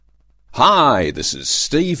Hi, this is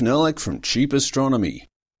Steve Nerlich from Cheap Astronomy.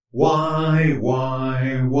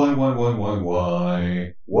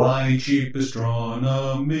 Why cheap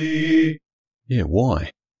astronomy? Yeah,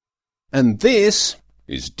 why? And this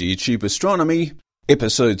is Dear Cheap Astronomy,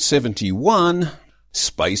 episode 71,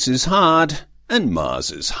 Space is Hard and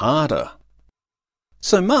Mars is Harder.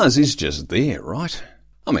 So Mars is just there, right?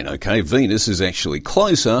 I mean, okay, Venus is actually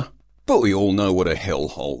closer, but we all know what a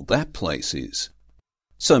hellhole that place is.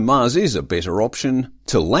 So Mars is a better option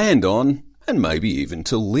to land on and maybe even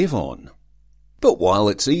to live on. But while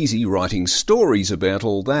it's easy writing stories about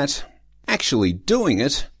all that, actually doing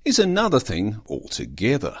it is another thing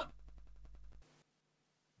altogether.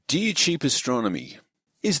 Dear Cheap Astronomy,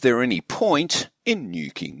 is there any point in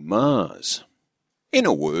nuking Mars? In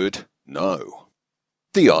a word, no.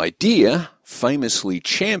 The idea, famously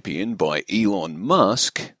championed by Elon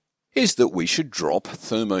Musk, is that we should drop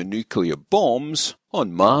thermonuclear bombs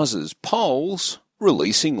on Mars's poles,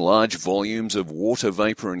 releasing large volumes of water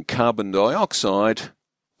vapour and carbon dioxide,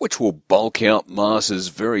 which will bulk out Mars's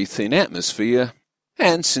very thin atmosphere,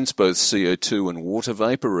 and since both CO2 and water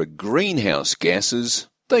vapour are greenhouse gases,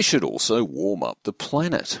 they should also warm up the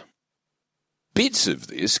planet. Bits of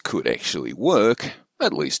this could actually work,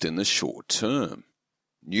 at least in the short term.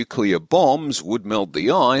 Nuclear bombs would melt the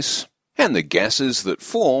ice, and the gases that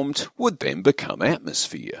formed would then become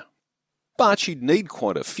atmosphere. But you'd need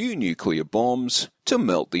quite a few nuclear bombs to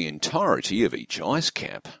melt the entirety of each ice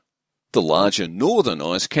cap. The larger northern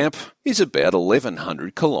ice cap is about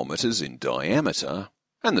 1,100 kilometres in diameter,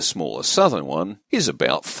 and the smaller southern one is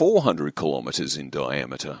about 400 kilometres in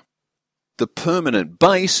diameter. The permanent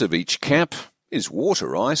base of each cap is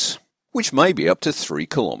water ice, which may be up to 3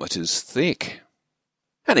 kilometres thick.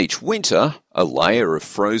 And each winter, a layer of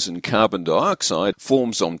frozen carbon dioxide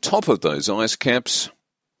forms on top of those ice caps,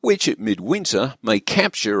 which at midwinter may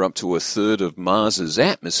capture up to a third of Mars's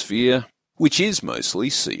atmosphere, which is mostly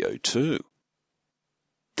CO2.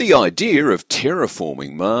 The idea of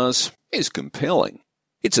terraforming Mars is compelling.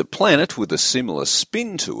 It's a planet with a similar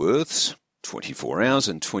spin to Earth's, 24 hours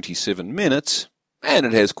and 27 minutes, and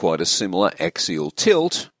it has quite a similar axial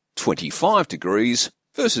tilt, 25 degrees,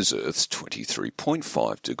 versus Earth's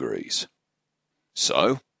 23.5 degrees.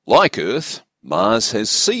 So, like Earth, Mars has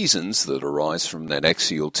seasons that arise from that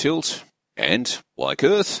axial tilt, and, like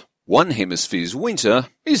Earth, one hemisphere's winter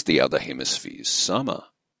is the other hemisphere's summer.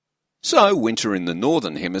 So, winter in the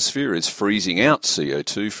northern hemisphere is freezing out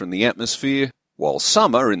CO2 from the atmosphere, while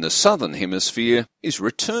summer in the southern hemisphere is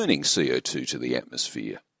returning CO2 to the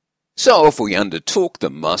atmosphere. So, if we undertook the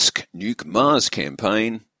Musk Nuke Mars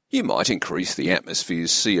campaign, you might increase the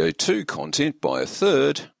atmosphere's CO2 content by a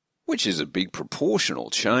third, which is a big proportional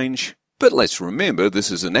change, but let's remember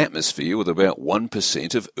this is an atmosphere with about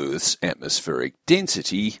 1% of Earth's atmospheric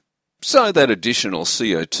density, so that additional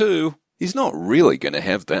CO2 is not really going to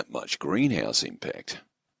have that much greenhouse impact.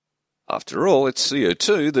 After all, it's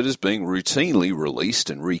CO2 that is being routinely released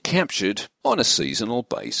and recaptured on a seasonal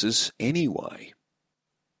basis anyway.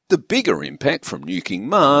 The bigger impact from nuking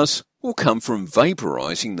Mars will come from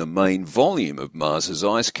vaporizing the main volume of Mars's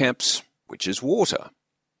ice caps, which is water.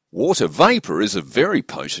 Water vapour is a very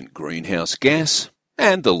potent greenhouse gas,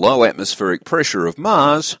 and the low atmospheric pressure of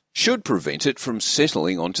Mars should prevent it from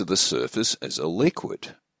settling onto the surface as a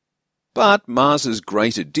liquid. But Mars's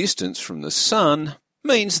greater distance from the Sun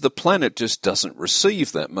means the planet just doesn't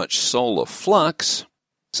receive that much solar flux,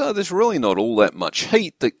 so there's really not all that much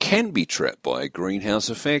heat that can be trapped by a greenhouse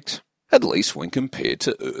effect, at least when compared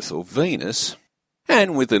to Earth or Venus.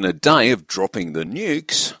 And within a day of dropping the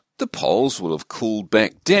nukes, the poles will have cooled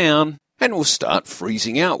back down and will start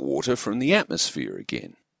freezing out water from the atmosphere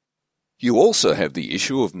again. You also have the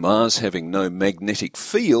issue of Mars having no magnetic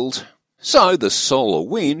field, so the solar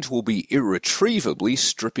wind will be irretrievably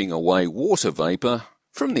stripping away water vapour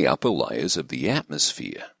from the upper layers of the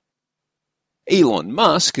atmosphere. Elon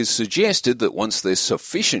Musk has suggested that once there's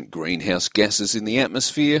sufficient greenhouse gases in the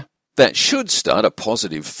atmosphere, that should start a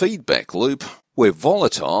positive feedback loop where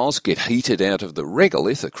volatiles get heated out of the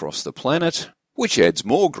regolith across the planet, which adds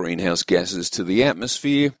more greenhouse gases to the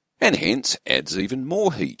atmosphere and hence adds even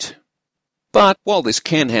more heat. But while this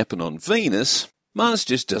can happen on Venus, Mars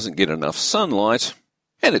just doesn't get enough sunlight,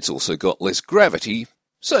 and it's also got less gravity,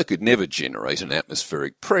 so it could never generate an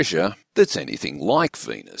atmospheric pressure that's anything like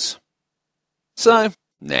Venus. So,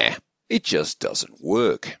 it just doesn't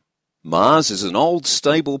work. Mars is an old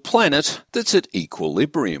stable planet that's at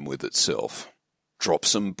equilibrium with itself. Drop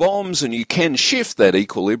some bombs and you can shift that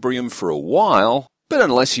equilibrium for a while, but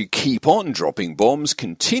unless you keep on dropping bombs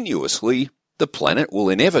continuously, the planet will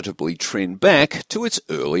inevitably trend back to its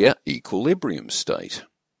earlier equilibrium state.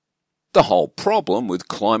 The whole problem with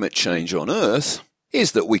climate change on Earth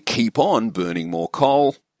is that we keep on burning more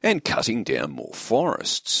coal and cutting down more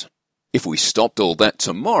forests. If we stopped all that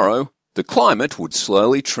tomorrow, the climate would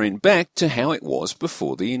slowly trend back to how it was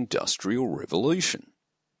before the Industrial Revolution.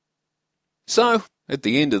 So, at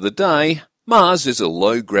the end of the day, Mars is a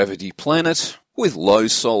low-gravity planet with low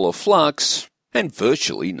solar flux and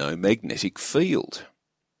virtually no magnetic field.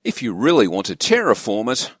 If you really want to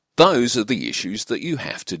terraform it, those are the issues that you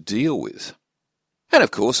have to deal with. And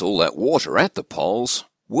of course, all that water at the poles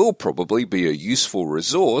will probably be a useful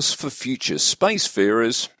resource for future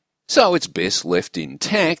spacefarers, so it's best left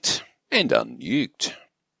intact and unnuked.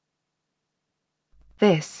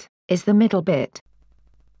 This is the middle bit.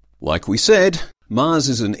 Like we said, Mars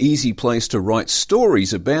is an easy place to write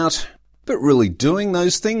stories about, but really doing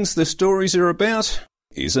those things the stories are about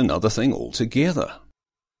is another thing altogether.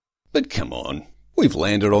 But come on, we've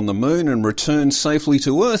landed on the moon and returned safely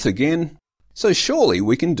to Earth again, so surely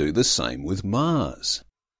we can do the same with Mars.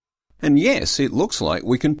 And yes, it looks like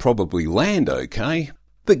we can probably land okay,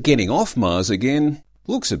 but getting off Mars again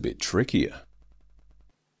looks a bit trickier.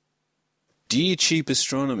 Dear Cheap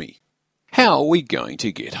Astronomy, how are we going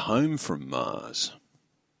to get home from Mars?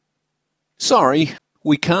 Sorry,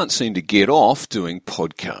 we can't seem to get off doing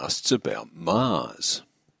podcasts about Mars.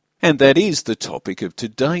 And that is the topic of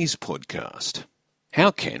today's podcast. How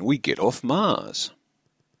can we get off Mars?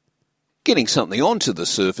 Getting something onto the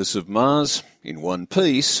surface of Mars in one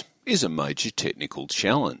piece is a major technical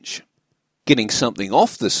challenge. Getting something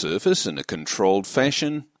off the surface in a controlled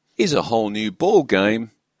fashion is a whole new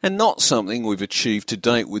ballgame and not something we've achieved to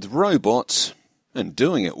date with robots, and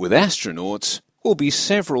doing it with astronauts will be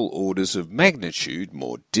several orders of magnitude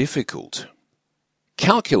more difficult.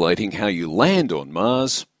 Calculating how you land on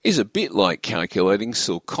Mars is a bit like calculating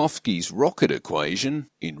Tsiolkovsky's rocket equation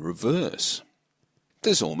in reverse.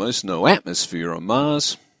 There's almost no atmosphere on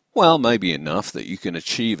Mars. Well, maybe enough that you can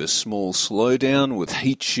achieve a small slowdown with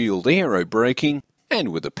heat shield aerobraking and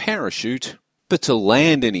with a parachute, but to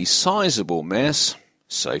land any sizable mass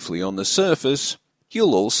safely on the surface,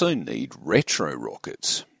 you'll also need retro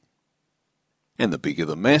rockets. And the bigger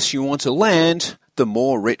the mass you want to land, the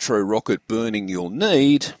more retro rocket burning you'll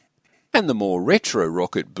need, and the more retro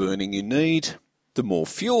rocket burning you need, the more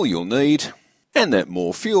fuel you'll need, and that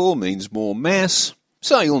more fuel means more mass,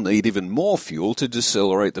 so you'll need even more fuel to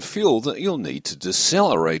decelerate the fuel that you'll need to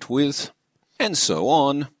decelerate with, and so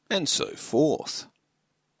on and so forth.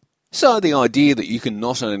 So the idea that you can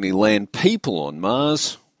not only land people on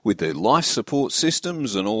Mars with their life support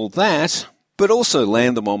systems and all that, but also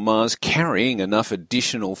land them on Mars carrying enough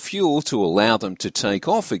additional fuel to allow them to take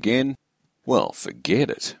off again, well, forget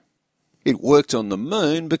it. It worked on the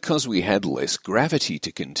moon because we had less gravity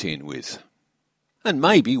to contend with. And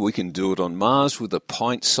maybe we can do it on Mars with a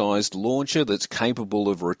pint-sized launcher that's capable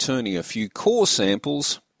of returning a few core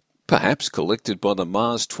samples, perhaps collected by the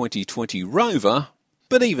Mars 2020 rover,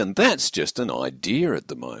 but even that's just an idea at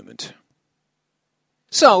the moment.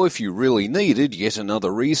 So if you really needed yet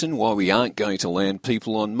another reason why we aren't going to land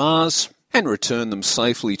people on Mars and return them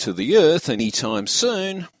safely to the Earth anytime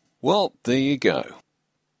soon, well, there you go.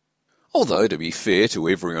 Although, to be fair to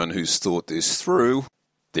everyone who's thought this through,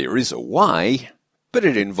 there is a way, but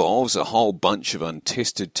it involves a whole bunch of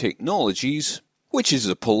untested technologies, which is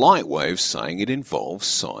a polite way of saying it involves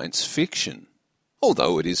science fiction.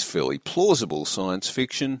 Although it is fairly plausible science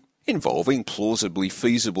fiction, involving plausibly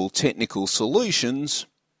feasible technical solutions,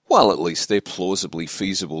 well, at least they're plausibly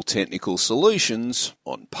feasible technical solutions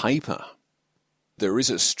on paper. There is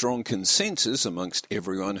a strong consensus amongst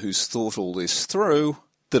everyone who's thought all this through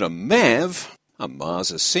that a MAV, a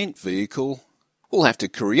Mars Ascent Vehicle, will have to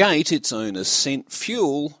create its own ascent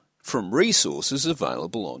fuel from resources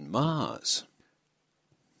available on Mars.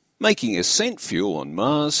 Making ascent fuel on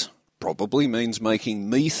Mars probably means making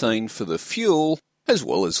methane for the fuel as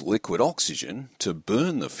well as liquid oxygen to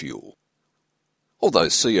burn the fuel. Although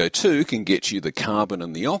CO2 can get you the carbon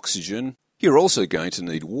and the oxygen, you're also going to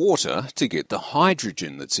need water to get the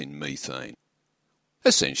hydrogen that's in methane.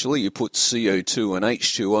 Essentially, you put CO2 and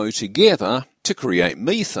H2O together to create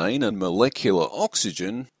methane and molecular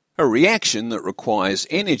oxygen, a reaction that requires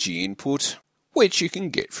energy input, which you can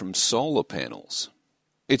get from solar panels.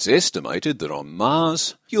 It's estimated that on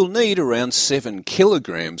Mars, you'll need around 7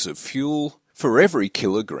 kilograms of fuel for every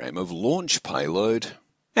kilogram of launch payload.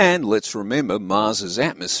 And let's remember Mars's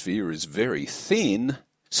atmosphere is very thin,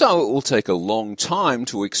 so it will take a long time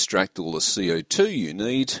to extract all the CO2 you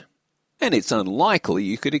need, and it's unlikely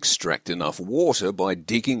you could extract enough water by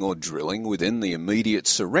digging or drilling within the immediate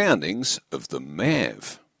surroundings of the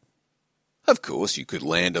MAV. Of course, you could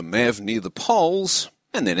land a MAV near the poles,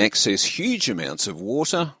 and then access huge amounts of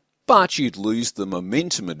water, but you'd lose the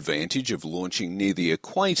momentum advantage of launching near the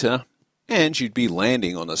equator, and you'd be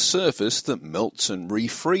landing on a surface that melts and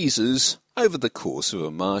refreezes over the course of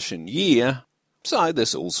a Martian year, so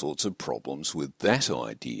there's all sorts of problems with that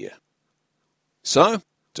idea. So,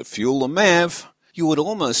 to fuel the MAV, you would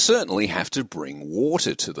almost certainly have to bring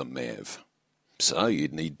water to the MAV. So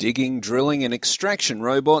you'd need digging, drilling and extraction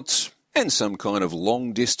robots, and some kind of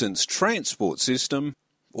long-distance transport system,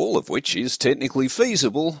 all of which is technically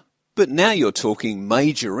feasible, but now you're talking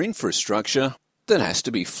major infrastructure that has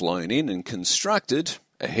to be flown in and constructed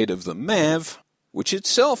ahead of the MAV, which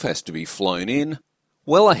itself has to be flown in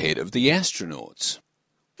well ahead of the astronauts.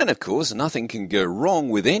 And of course, nothing can go wrong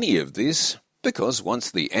with any of this, because once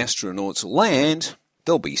the astronauts land,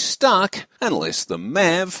 they'll be stuck unless the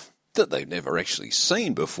MAV, that they've never actually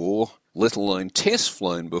seen before, let alone test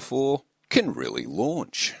flown before, can really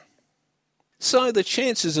launch. So the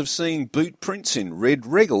chances of seeing boot prints in red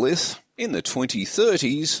regolith in the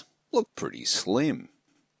 2030s look pretty slim.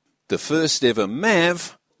 The first ever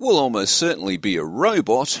MAV will almost certainly be a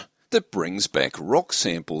robot that brings back rock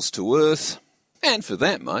samples to Earth, and for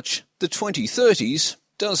that much, the 2030s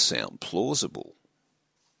does sound plausible.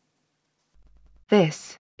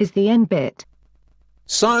 This is the end bit.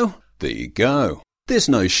 So, there you go. There's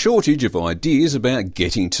no shortage of ideas about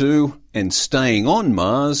getting to and staying on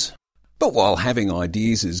Mars, but while having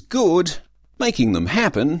ideas is good, making them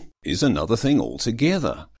happen is another thing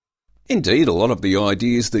altogether. Indeed, a lot of the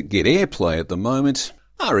ideas that get airplay at the moment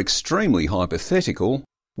are extremely hypothetical,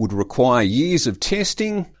 would require years of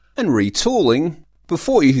testing and retooling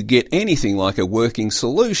before you could get anything like a working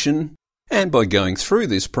solution, and by going through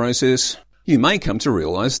this process, you may come to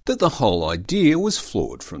realise that the whole idea was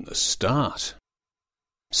flawed from the start.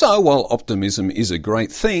 So while optimism is a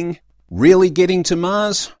great thing, really getting to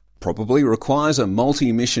Mars probably requires a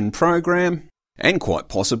multi-mission program and quite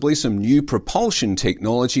possibly some new propulsion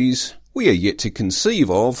technologies we are yet to conceive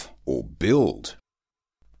of or build.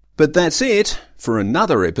 But that's it for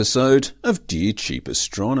another episode of Dear Cheap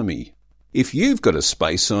Astronomy. If you've got a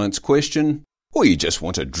space science question, or you just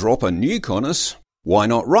want to drop a nuke on us, why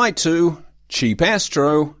not write to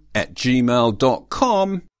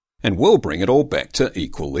cheapastro@gmail.com and we'll bring it all back to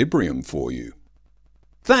equilibrium for you.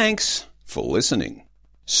 Thanks for listening.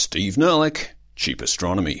 Steve Nerlich, Cheap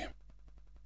Astronomy.